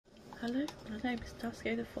Hello, my name is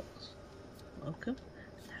Tasco the Fox. Welcome.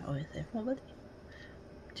 How is everybody?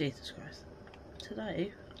 Jesus Christ.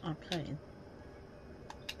 Today I'm playing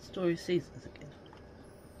Story Seasons again.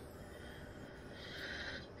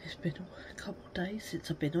 It's been a couple of days since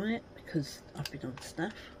I've been on it because I've been on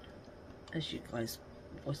staff, as you guys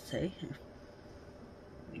will see.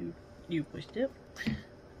 You watched it.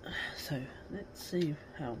 So let's see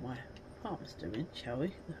how my farm's doing, shall we?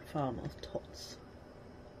 The farm of Tots.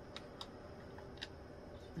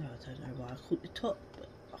 No, I don't know why I called it Tot, but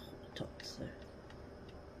I called it Tots, so.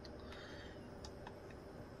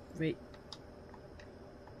 Read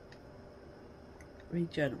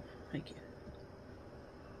journal, thank you.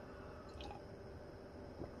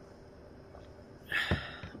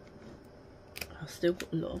 I've still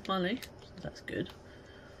got a lot of money, so that's good.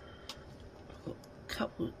 I've got a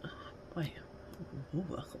couple, wait, I've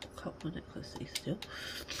got a couple of necklaces still.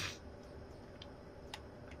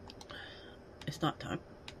 It's night time.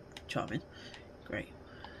 Charming. Great.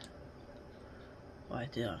 Why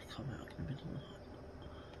did I come out in the middle of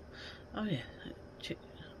the night? Oh yeah.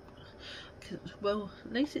 Well,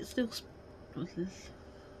 at least it's still what's this?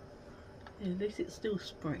 Yeah, at least it's still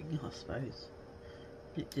spring, I suppose.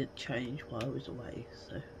 It did change while I was away,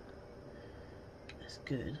 so that's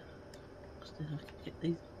good. Because then I can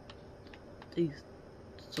get these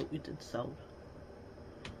sorted and sold.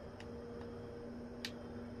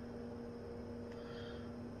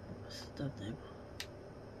 Done them.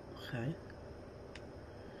 Okay.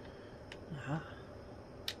 Aha.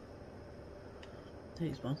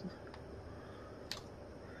 These ones.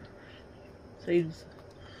 Seems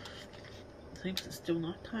it's still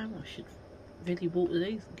night time. I should really water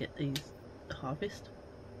these and get these harvest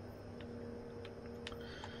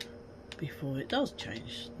before it does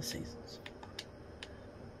change the seasons.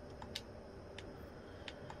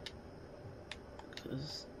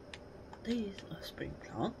 Because these are spring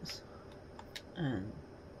plants. And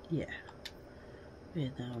yeah,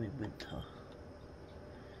 we're now in winter.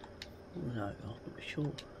 Although I'm not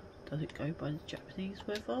sure, does it go by the Japanese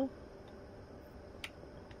weather?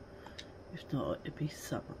 If not, it'd be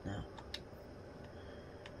summer now.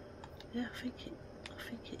 Yeah, I think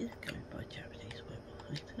it is going by Japanese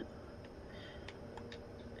weather, isn't it?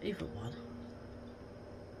 Either one.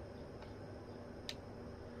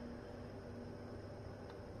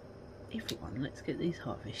 Either one. Let's get these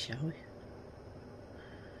harvest, shall we?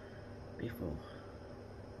 Before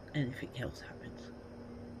anything else happens.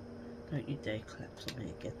 Don't you dare collapse on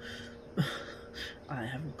me again. I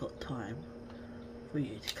haven't got time for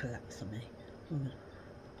you to collapse on me.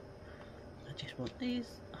 I just want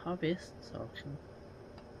these harvest so I can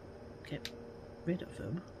get rid of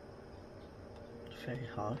them. It's a very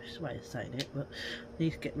harsh way of saying it, but I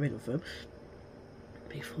need to get rid of them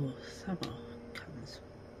before summer comes.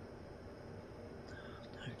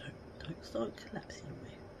 No, don't start collapsing on me.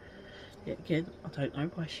 Yet again, I don't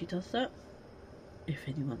know why she does that. If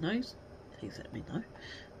anyone knows, please let me know.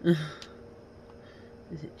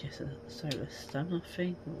 Is it just a solar stamina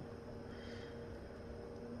thing, or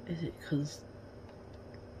is it because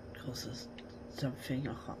there's something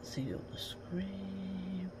I can't see on the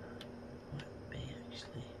screen? Might be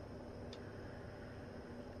actually.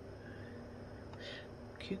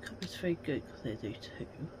 Cucumbers very good because they do too,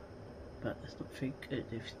 but it's not very good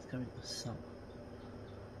if it's going to summer.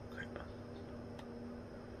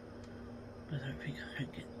 I don't think I can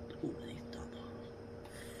get all these done.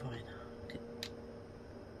 Fine, get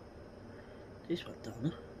this one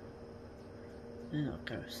done. Then I'll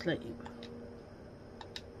go to sleep.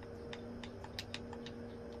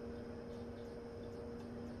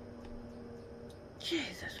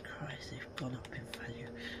 Jesus Christ, they've gone up in value.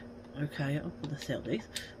 Okay, I'm going to sell these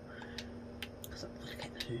because I'm going to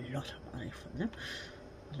get a lot of money from them.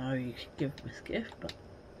 I know you can give them as a gift, but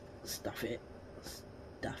stuff it.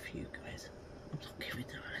 Stuff you guys. I'm not giving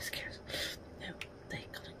them as gifts. No, they're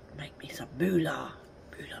going to make me some moolah.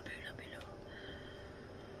 Moolah.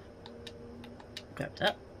 Grab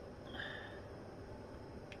that.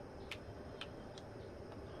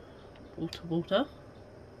 Water.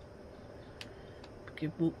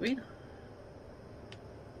 Give watering.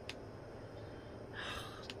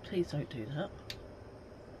 Please don't do that.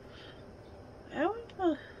 How am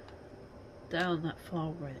I down that far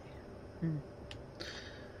already?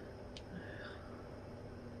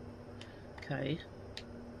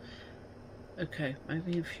 Okay,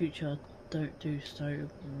 maybe in future I don't do so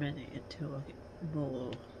many until I get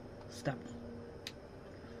more stamina.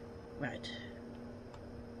 Right.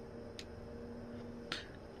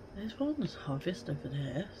 There's one harvest over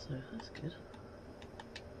there, so that's good.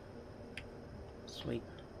 Sweet.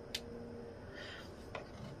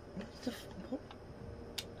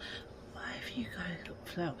 you guys got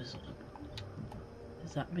flowers on them?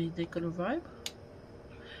 Does that mean they're gonna rhyme?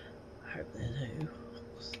 I hope they do.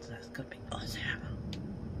 So that's gonna be awesome.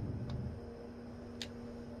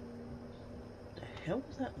 The hell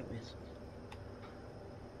was that noise?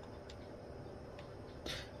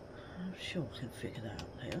 I'm sure I can figure that out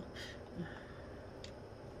later.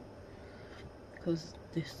 Because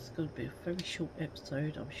this is going to be a very short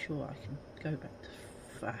episode, I'm sure I can go back to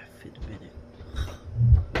faff in a minute.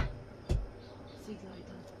 See you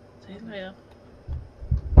later. See you later.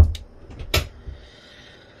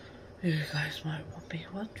 You guys might be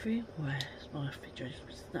wondering why my video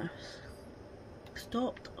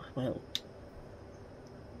stopped. Well,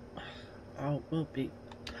 I will be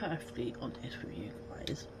perfectly honest with you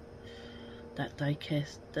guys. That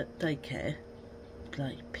daycare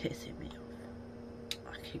bloody pissing me off.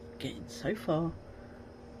 I keep getting so far,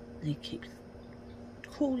 and he keeps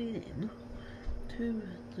calling in to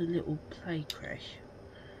the little play crash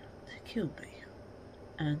to kill me.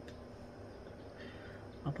 And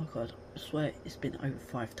oh my god, I swear it's been over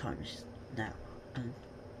 5 times now, and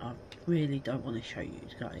I really don't want to show you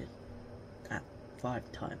guys that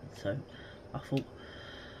 5 times, so I thought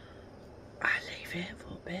I'll leave it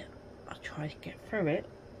for a bit. I'll try to get through it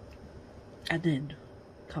and then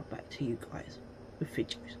come back to you guys with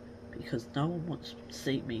videos, because no one wants to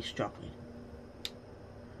see me struggling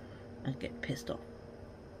and get pissed off.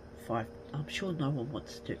 I'm sure no one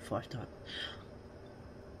wants to do it 5 times.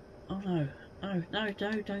 Oh no,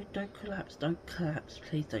 don't collapse,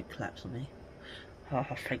 please don't collapse on me. Oh,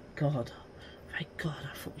 thank God, I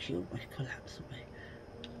thought you would collapse on me.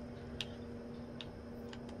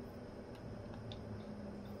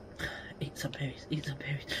 Eat some berries,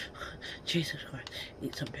 Jesus Christ,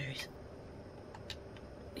 eat some berries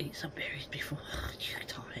before you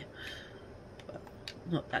die. Well,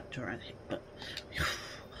 not that dramatic, but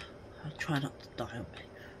I'll try not to die on me.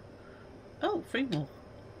 Oh, 3 more.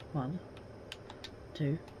 1,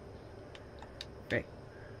 2, 3.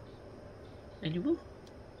 Any more?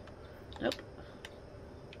 Nope.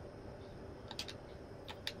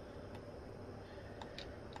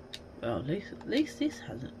 Well, at least this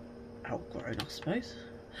hasn't outgrown, I suppose.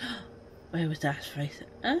 Where was Ass Face?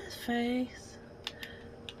 Ass Face!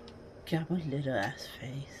 Come on, little Ass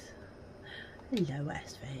Face. Hello,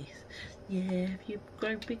 Ass Face. Yeah, have you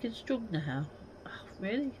grown big and strong now? Oh,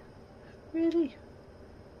 really? Really?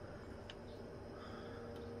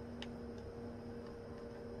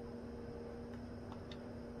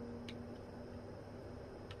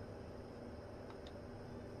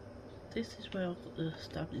 This is where I got the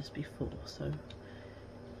stamina before, so if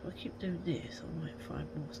I keep doing this, I might find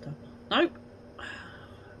more stamina. Nope!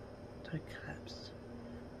 Don't collapse.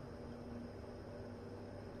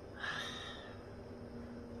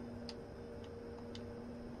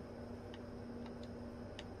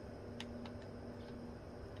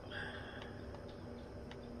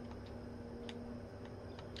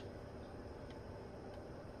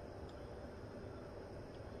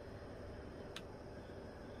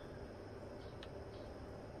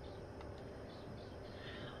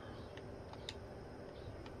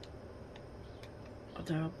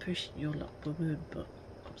 I know I'm pushing your luck, woman, but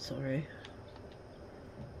I'm sorry.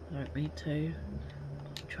 I don't mean to.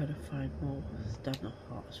 I'm trying to find more stamina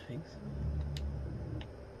hearts things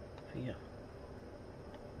for you.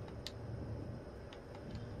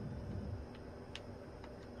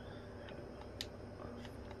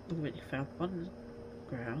 I've already found 1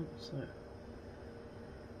 ground, so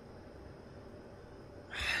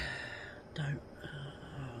don't.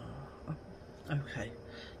 Okay,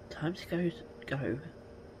 time to go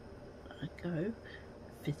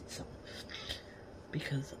visit someone,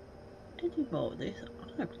 because any more of this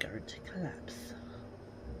I'm going to collapse.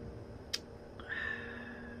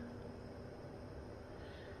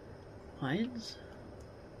 Mines?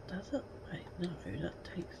 Does it? Wait, no,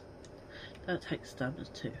 that takes stamina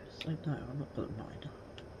too, so no, I'm not gonna mine.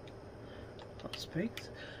 Hot springs?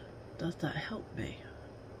 Does that help me?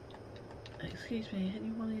 Excuse me,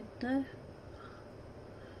 anyone in there?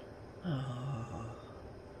 Oh,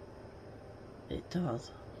 it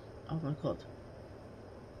does. Oh my god.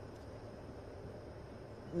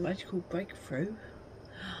 Magical breakthrough.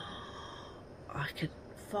 I can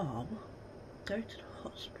farm, go to the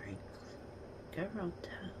hot springs, go around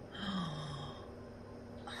town.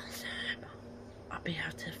 Awesome. I'll be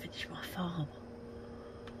able to finish my farm.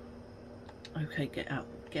 Okay, get out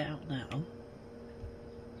now.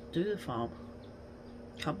 Do the farm.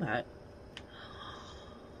 Come back.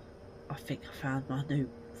 I think I found my new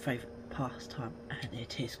favourite pastime, and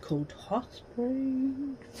it is called hot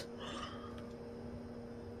springs.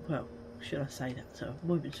 Well, should I say that's a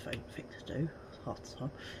woman's favourite thing to do half the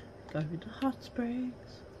time. Go into hot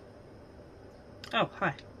springs. Oh,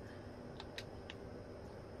 hi.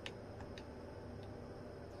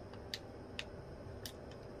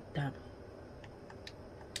 Damn.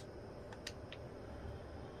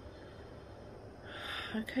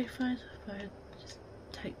 Okay, fine. Just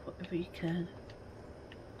take whatever you can.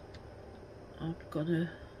 I'm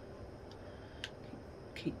gonna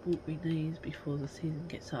keep watering these before the season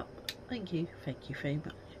gets up. Thank you very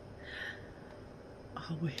much.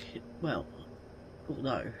 I wish, well,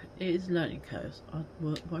 although it is learning curves, I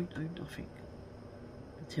won't know nothing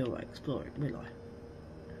until I explore it, will I?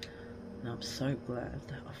 And I'm so glad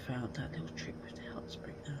that I found that little trick with the hot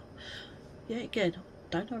spring now. Yeah, again,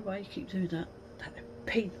 don't know why you keep doing that. That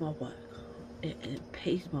impedes my work. It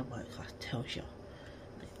impedes my work, I tell you.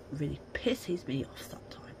 It really pisses me off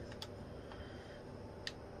sometimes.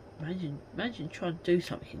 Imagine trying to do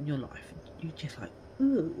something in your life and you're just like,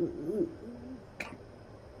 ooh.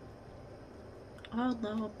 Oh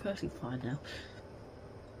no, I'm perfectly fine now.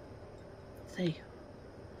 See,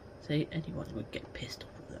 anyone would get pissed off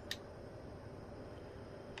with that.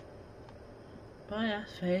 Bye,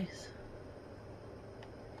 ass face.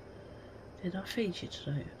 Did I feed you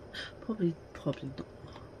today? Probably not.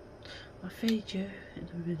 I'll feed you in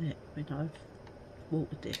a minute when I've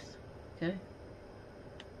watered this, okay?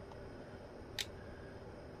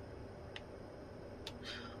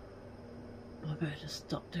 I better just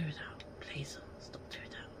stop doing that. Please, stop doing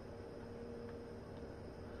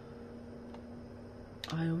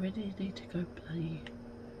that. I already need to go bloody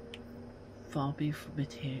farming for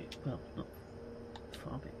material. Well, not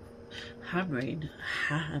farming. Hammer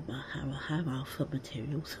for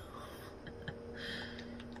materials.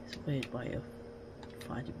 It's a weird way of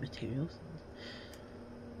finding materials.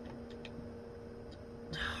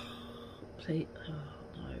 Please, oh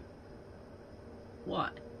no.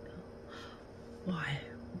 Why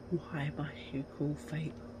must you call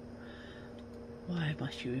fate? Why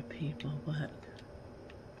must you repeat my work?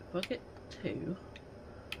 If I get 2,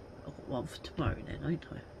 I've got 1 for tomorrow then, ain't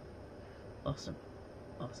I? Awesome.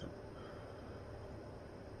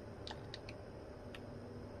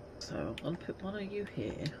 So I'm going to put one of you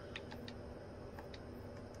here.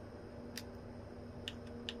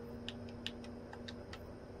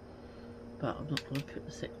 But I'm not going to put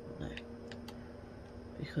the 6th one there.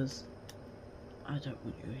 Because I don't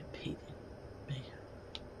want you impeding me.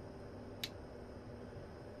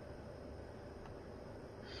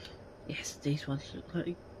 Yes, these ones look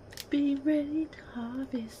like be ready to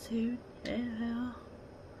harvest soon. Yeah.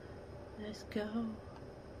 Let's go.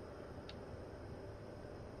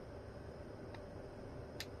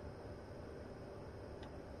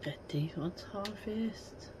 Let these ones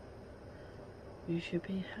harvest. You should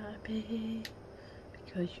be happy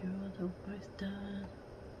because you're almost done.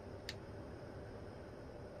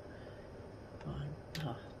 Oh,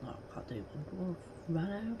 no, I can't do one more.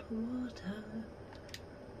 Run out of water.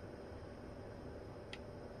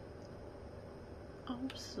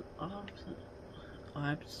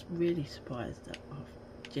 I'm really surprised that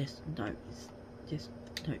I've just noticed this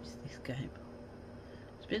game.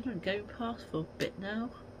 It's been on Game Pass for a bit now,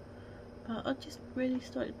 but I just really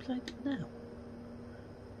started playing it now.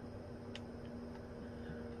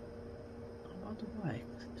 I wonder why,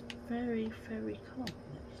 'cause it's very, very calm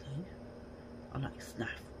actually. I like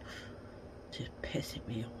Snaff, just pissing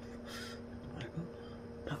me off at the moment,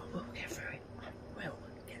 but I will get through it.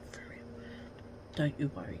 Don't you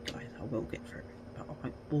worry guys, I will get through it, but I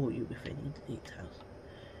won't bore you with any of the details.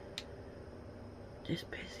 This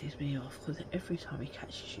pisses me off because every time he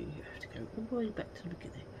catches you, you have to go all the way back to the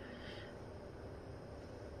beginning.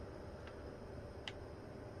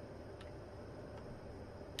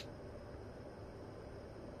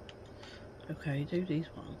 Okay, do these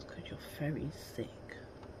ones because you're very sick.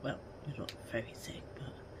 Well, you're not very sick,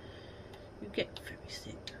 but you get very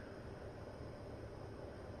sick.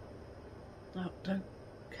 No, don't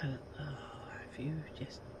have you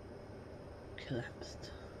just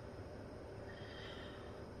collapsed?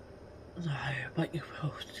 No, but you will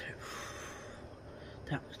too.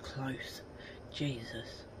 That was close.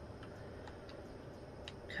 Jesus.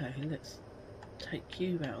 Okay, let's take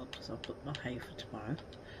you out because I've got my hay for tomorrow.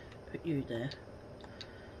 Put you there.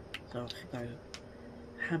 So I can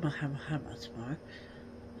go hammer tomorrow.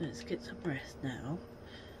 Let's get some rest now.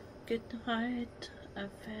 Good night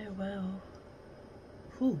and farewell.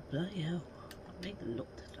 Ooh, bloody hell. I made a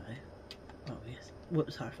look today. Oh yes.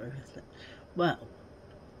 Whoops, I forgot. Well,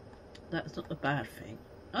 that's not a bad thing.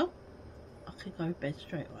 Oh, I can go to bed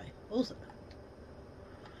straight away. Awesome.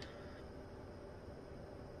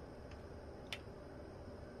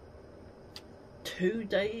 2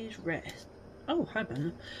 days rest. Oh, hi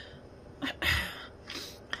man.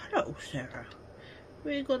 Hello, Sarah.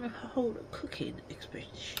 We're gonna hold a cooking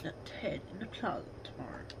expedition at 10 in the plaza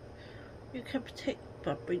tomorrow. You can protect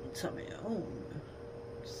by bringing something home.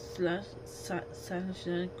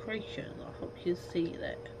 Sanitation creation. I hope you see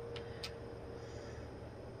that.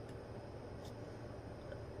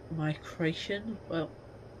 My creation? Well,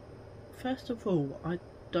 first of all, I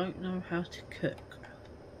don't know how to cook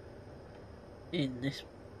in this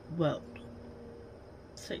world.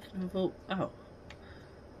 Second of all, oh,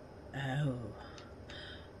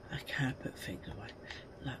 I can put things away.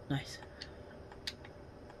 Like, nice.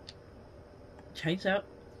 Change out.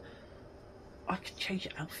 I can change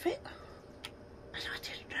your outfit? And I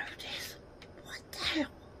didn't know this. What the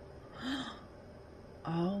hell?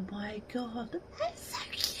 Oh my god, that's so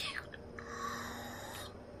cute.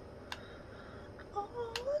 Oh,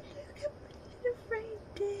 look at my little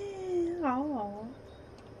reindeer. Oh.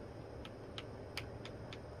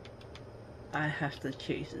 I have to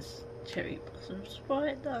choose this cherry blossom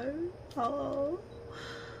sprite though. Oh.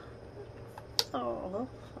 Oh.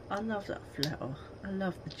 I love that flower. I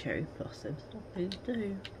love the cherry blossoms. I really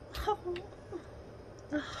do. Oh.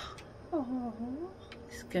 Oh.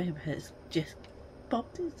 This game has just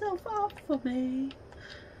popped itself up for me.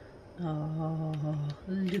 Oh,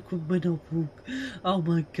 look at my notebook. Oh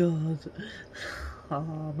my god.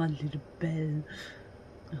 Oh, my little bell.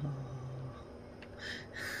 Oh.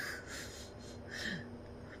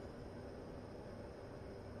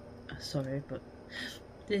 Sorry, but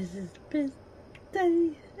this is the best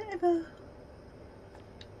day ever.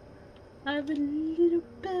 I have a little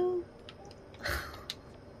bell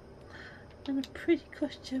and a pretty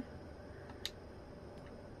costume.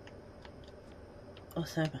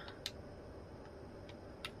 Osama.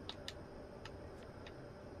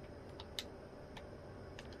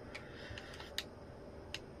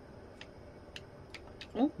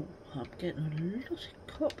 Oh, I'm getting a lot of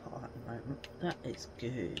copper at the moment. That is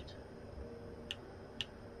good.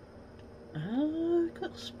 Oh, I've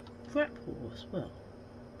got scrap wool as well.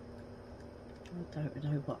 I don't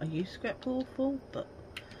know what I use scrap wool for, but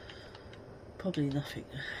probably nothing.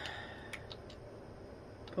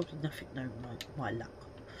 Probably nothing, no, my luck.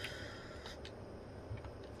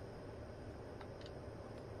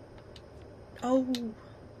 Oh,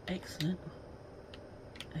 excellent.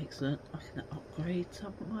 Excellent. I can upgrade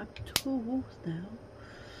some of my tools now.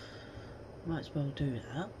 Might as well do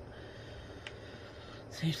that.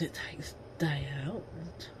 Seems it takes a day out,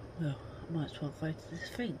 and, well, I might as well go to this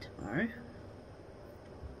thing tomorrow.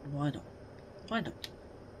 Why not? Why not?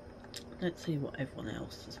 Let's see what everyone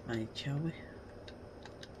else has made, shall we?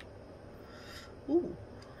 Ooh,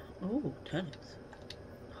 ooh, turnips.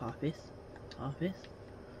 Harvest, harvest,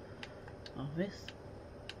 harvest,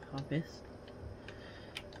 harvest.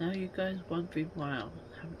 Now you guys wondering why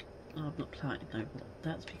I'm not planting no more.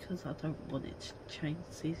 That's because I don't want it to change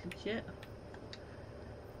seasons yet.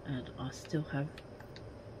 And I still have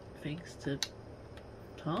things to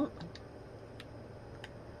plant.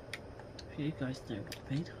 If you guys know what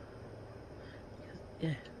I mean.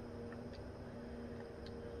 Yeah.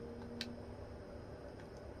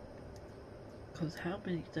 Because how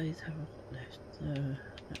many days have I got left? No,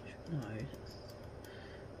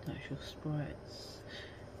 natural sprites.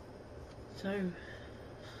 So,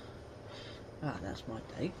 that's my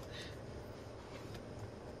day.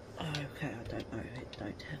 Okay, I don't know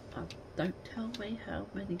it. Don't tell me how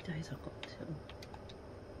many days I've got till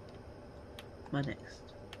my next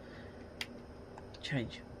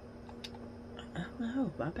change. Oh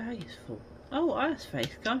no, my bag is full. Oh,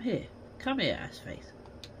 Iceface, come here. Come here, Iceface.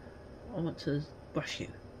 I want to brush you.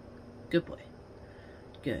 Good boy.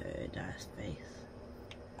 Good, Iceface.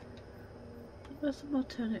 There's some more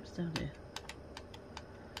turnips down here.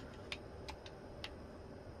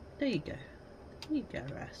 There you go. There you go,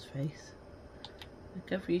 Iceface. I'll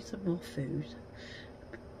give you some more food.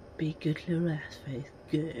 Be good little Iceface.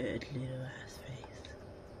 Good little Iceface.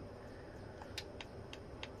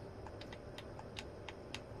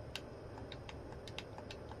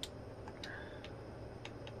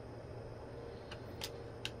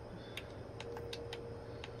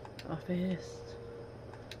 Harvest,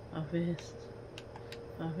 harvest,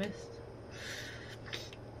 harvest,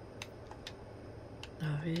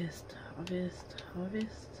 harvest, harvest,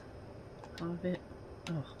 harvest, harvest.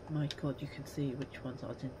 Oh my god, you can see which ones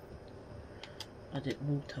I didn't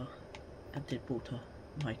water and did water.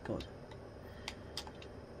 My god.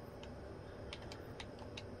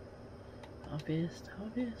 Harvest,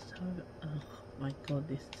 harvest, harvest. Oh my god,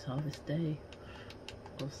 this is harvest day,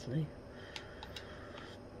 obviously.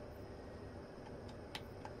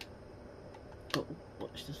 got to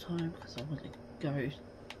watch the time because I want to go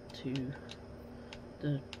to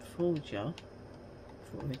the forager,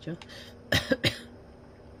 the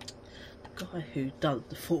guy who does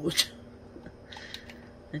the forge,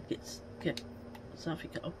 and get something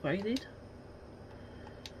upgraded.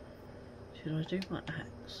 Should I do my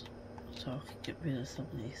axe so I can get rid of some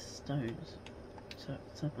of these stones, so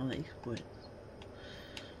some of these woods?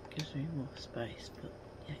 Gives me more space, but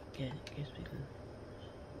yeah, again it gives me the.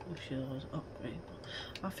 Or should I upgrade?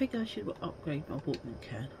 I think I should upgrade my watering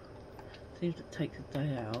can. Seems to take the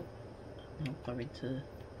day out. I'll go into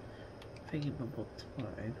thinking my book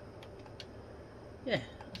tomorrow. Yeah,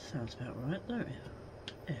 that sounds about right, don't it?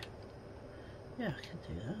 Yeah. Yeah, I can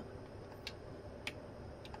do that.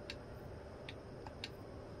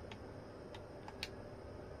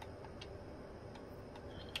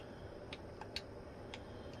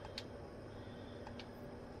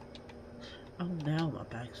 Oh, now my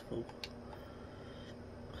bag's full.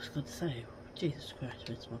 I was going to say, Jesus Christ,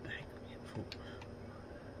 where's my bag get full?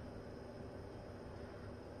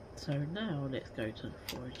 So now let's go to the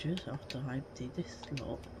foragers after I empty this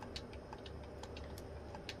lot.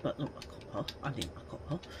 But not my copper, I need my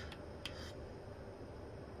copper.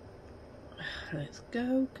 Let's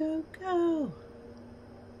go, go, go!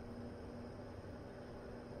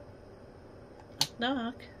 Knock,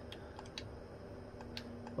 knock.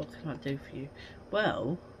 What can I do for you?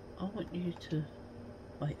 Well, I want you to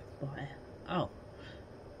wait a buy. Oh,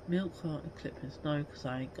 milk carton clippers. No, because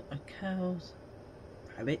I ain't got no cows.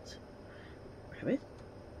 Rabbit, rabbit,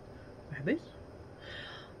 rabbit.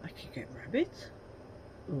 I can get rabbit.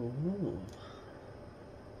 Ooh.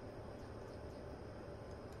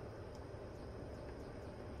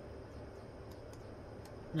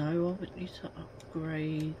 No, I want you to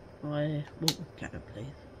upgrade my water cannon, please.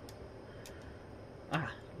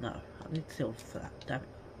 Ah, no, I need silver for that, damn it.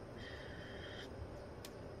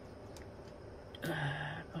 But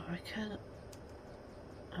I can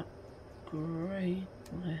upgrade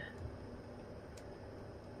my...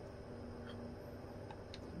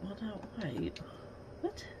 What out, wait,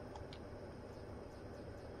 what?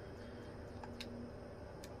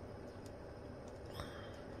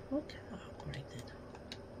 What can I upgrade then?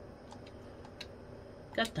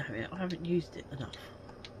 God damn it, I haven't used it enough.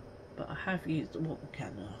 But I have used the water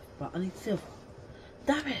can enough, but I need silver.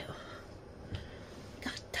 Damn it!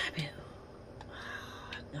 God damn it!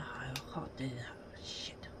 No, I can't do that.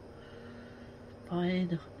 Shit.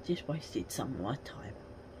 Fine, I just wasted some of my time.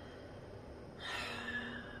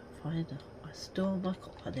 Fine, I store my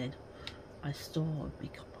copper then. I store my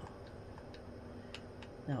copper.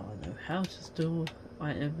 Now I know how to store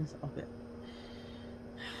items of it.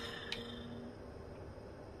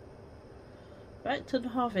 Back to the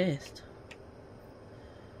harvest.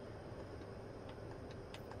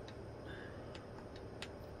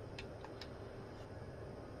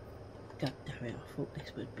 God damn it, I thought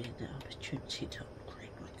this would be an opportunity to upgrade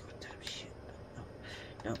my goddamn shit, but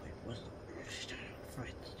no, it wasn't.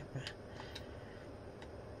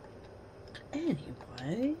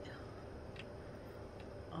 Anyway,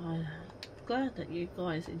 I'm glad that you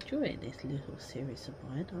guys enjoying this little series of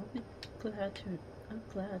mine. I'm glad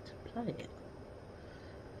to play it.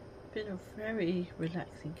 Been a very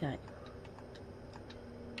relaxing game,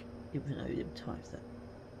 even though them times that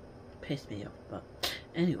pissed me off, but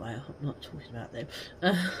anyway, I'm not talking about them.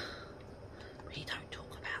 We don't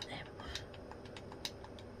talk about them.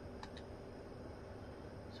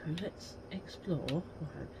 So let's explore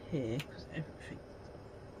right here, because everything...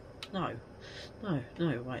 No, wait,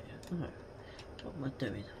 no. What am I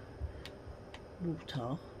doing?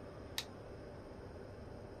 Water.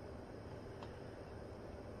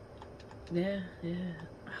 Yeah.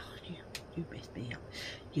 Oh, you messed me up.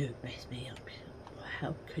 You messed me up.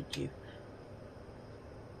 How could you?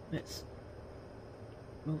 Let's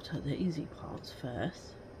water the easy parts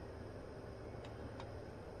first.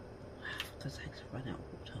 Because I have run out of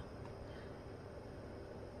water.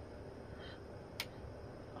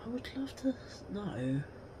 I would love to know.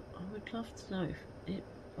 I would love to know if it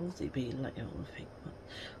obviously be later on, I think, but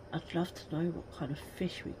I'd love to know what kind of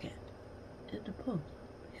fish we get in the pond,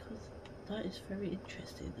 because that is very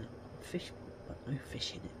interesting. A fish pond, but no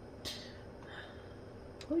fish in it.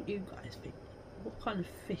 What do you guys think? What kind of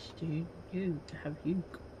fish do you have got in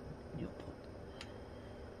your pond?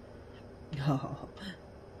 Oh,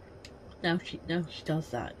 now she does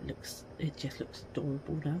that. It just looks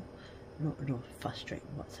adorable now. Not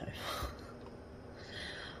frustrating whatsoever.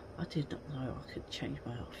 I did not know I could change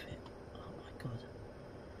my outfit. Oh my god.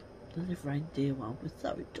 The little reindeer one was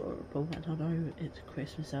so adorable, and I know it's a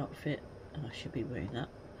Christmas outfit and I should be wearing that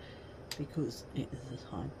because it is the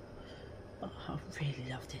time. Oh, I really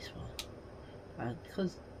love this one, and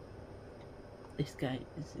because this game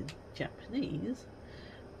is in Japanese,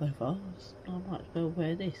 I might as well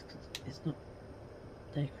wear this because it's not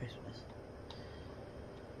their Christmas,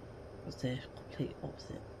 because they're complete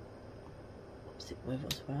opposite weather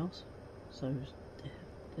as well. So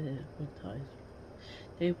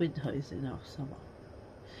their winter is in our summer.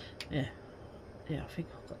 Yeah, I think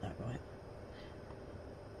I've got that right.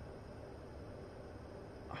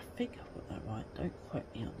 Don't quote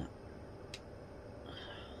me on that.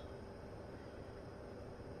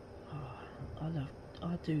 Oh,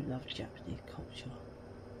 I do love Japanese culture,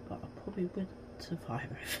 but I probably wouldn't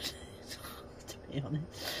survive over there, to be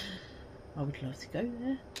honest. I would love to go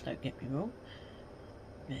there, don't get me wrong.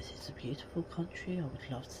 Yes, it's a beautiful country. I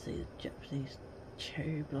would love to see the Japanese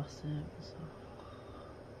cherry blossoms.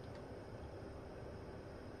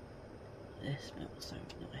 They smell so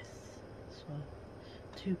nice as well.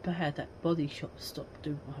 Too bad that Body Shop stopped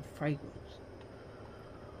doing my fragrance.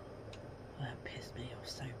 That pissed me off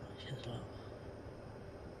so much as well.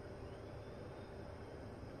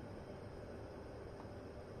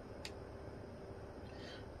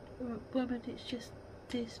 Woman, it's just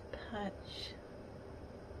this patch.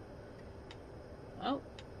 Oh,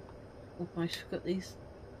 almost forgot these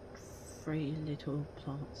 3 little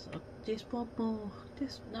plants. Just one more.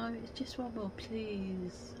 No, it's just one more,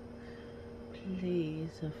 please.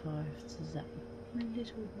 Please survive to that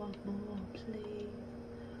little one more, please.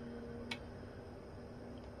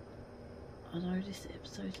 I know this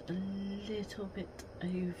episode's a little bit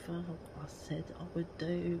over what I said I would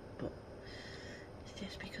do, but it's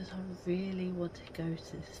just because I really want to go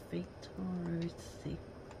to this thing tomorrow to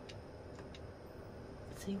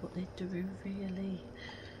see what they're doing really.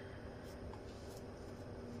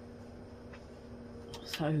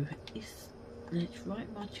 So let's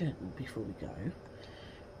write my journal before we go.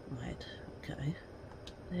 Right, okay,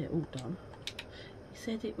 they're all done. He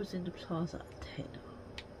said it was in the plaza at 10.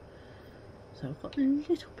 So I've got a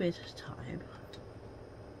little bit of time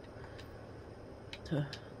to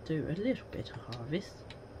do a little bit of harvest,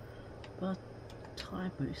 but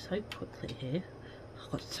time moves so quickly here.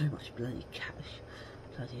 I've got so much bloody cash.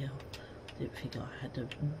 Bloody hell, didn't think I had a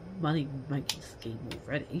money making scheme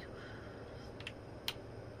already.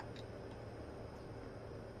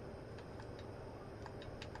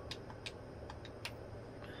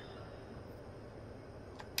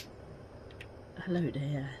 Hello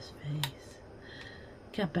there, ass face.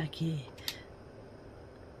 Come back here.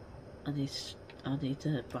 I need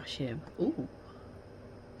to brush him. Ooh.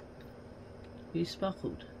 You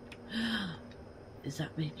sparkled. Does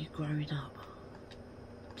that mean you're growing up?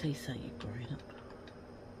 Please say you're growing up.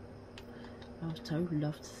 I would so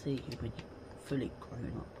love to see you when you're fully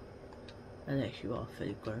grown up. Unless you are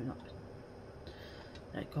fully grown up.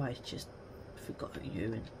 That guy's just forgotten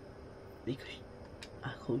you and because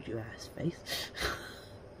I called you ass face.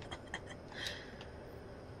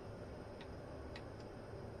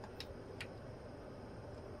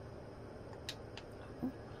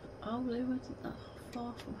 Oh, they wasn't that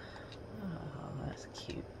far from. Oh, that's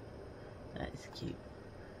cute. That is cute.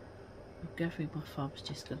 I'm gathering my farm's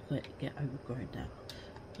just going to get overgrown now.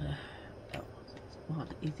 That was one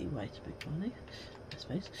easy way to make money, I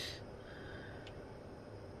suppose.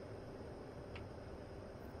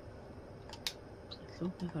 As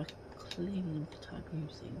long as I clean what I'm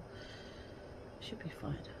using, it should be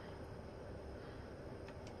fine.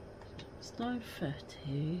 It's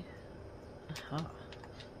 9:30. Aha.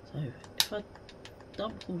 So if I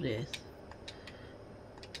dump all this,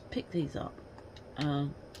 pick these up,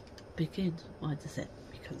 and begin my descent,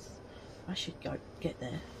 because I should get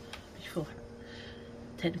there before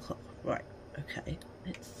 10 o'clock. Right, okay,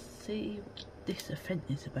 let's see what this event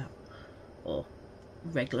is about, or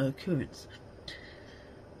regular occurrence.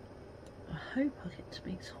 I hope I get to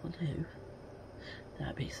meet someone new.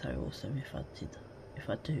 That'd be so awesome if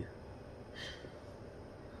I do.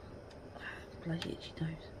 Bloody itchy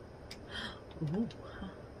nose. Ooh.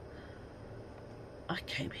 I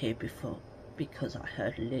came here before because I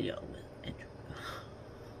heard Leo was entering.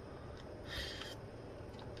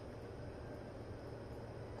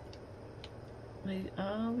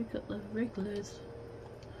 We got the regulars.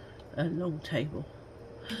 A long table.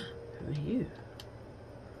 Who are you?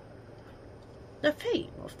 The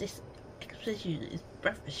theme of this exposition is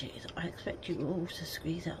beverages. I expect you all to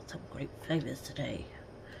squeeze out some great flavours today.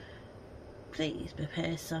 Please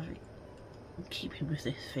prepare something in keeping with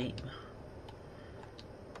this theme.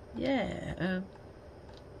 Yeah,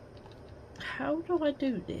 how do I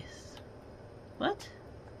do this? What?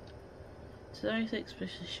 Today's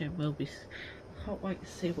exposition will be... I can't wait to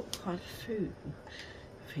see what kind of food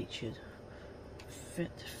featured.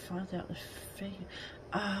 to find out the thing.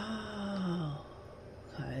 Oh,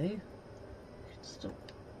 okay.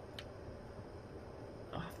 Stop.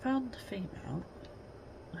 I found the female.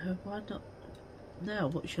 Why not? Now,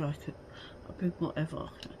 what should I cook? I'll bring whatever.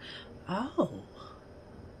 Oh.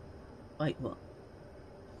 Wait, what?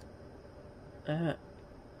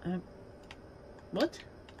 What?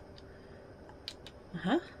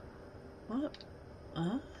 Huh? What?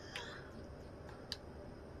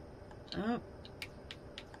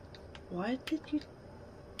 Why did you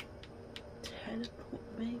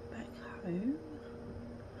teleport me back home?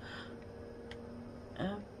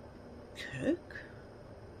 Cook?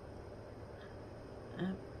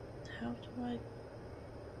 How do I...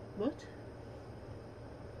 What?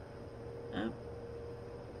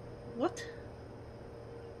 What?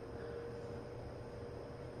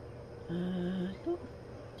 Look,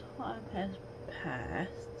 time has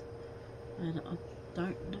passed, and I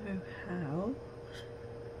don't know how.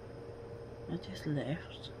 I just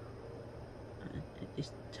left, and it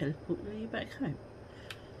just teleported me back home.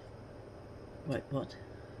 Wait, what?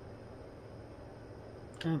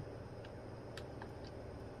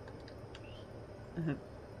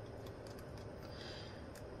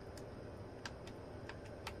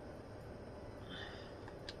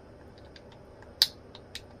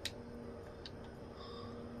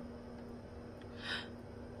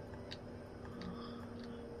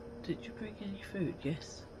 Did you bring any food?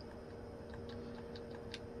 Yes.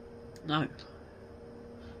 No.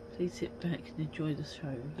 Please sit back and enjoy the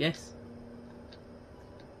show. Yes.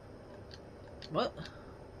 What?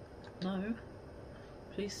 No.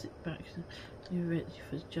 Please sit back and you're ready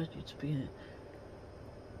for the judge to begin.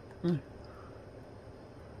 No.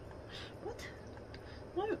 What?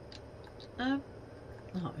 No.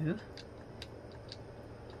 No.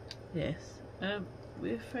 Yes.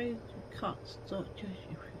 We're afraid you can't start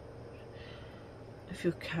judging if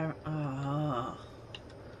you're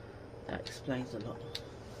that explains a lot.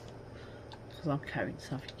 Because I'm carrying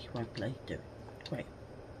something you won't believe doing. Wait.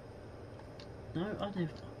 No, I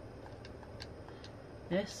never.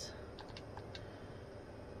 Yes.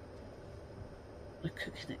 The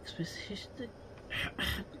cooking exposition. The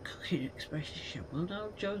cooking exposition will now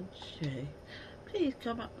judge you. Please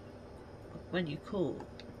come up when you call.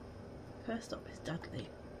 First up is Dudley.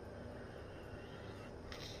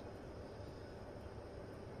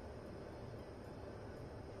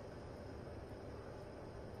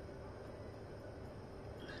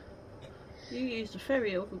 You used a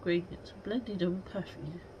fairy of ingredients and blended them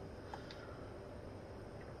perfectly.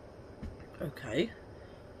 Okay.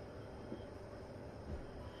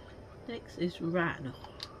 Next is Ran.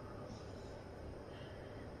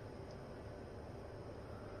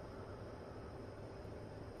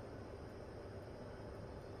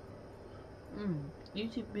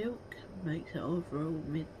 Using milk makes it overall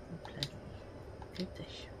mint and pleasant. Good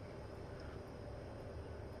dish.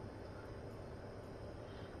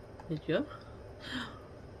 Good job.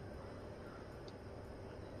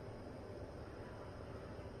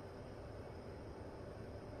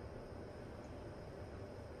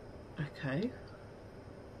 Okay.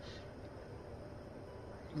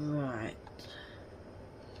 Right.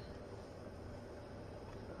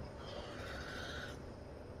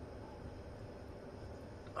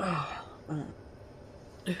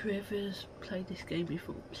 Whoever's played this game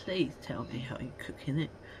before, please tell me how you're cooking it,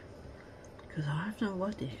 because I have no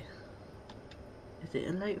idea. Is it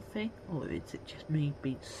a late thing, or is it just me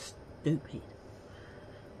being stupid?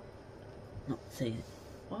 Not seeing it.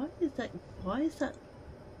 Why is that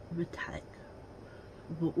metallic?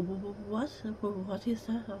 What is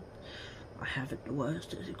that? I haven't the words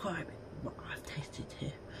to describe it, but I've tasted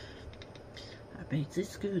here. That means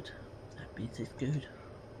it's good. That means it's good.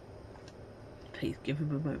 Please give him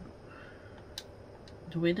a moment.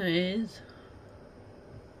 The winner is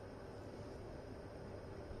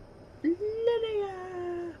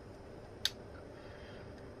Lilia!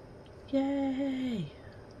 Yay!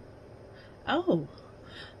 Oh,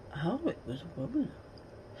 it was a woman.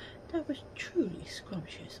 That was truly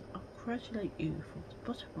scrumptious. I congratulate you from the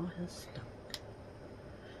bottom of my stomach.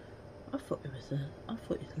 I thought it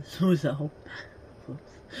was a old man.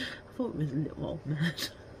 I thought it was a little old man.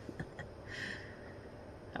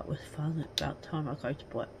 That was fun. It's about time I go to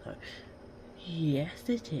work though. Yes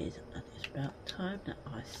it is, and it's about time that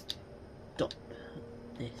I stop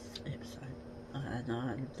this episode.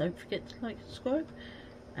 And don't forget to like and subscribe,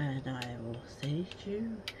 and I will see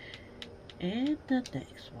you in the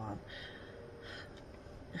next one.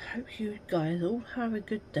 I hope you guys all have a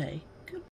good day,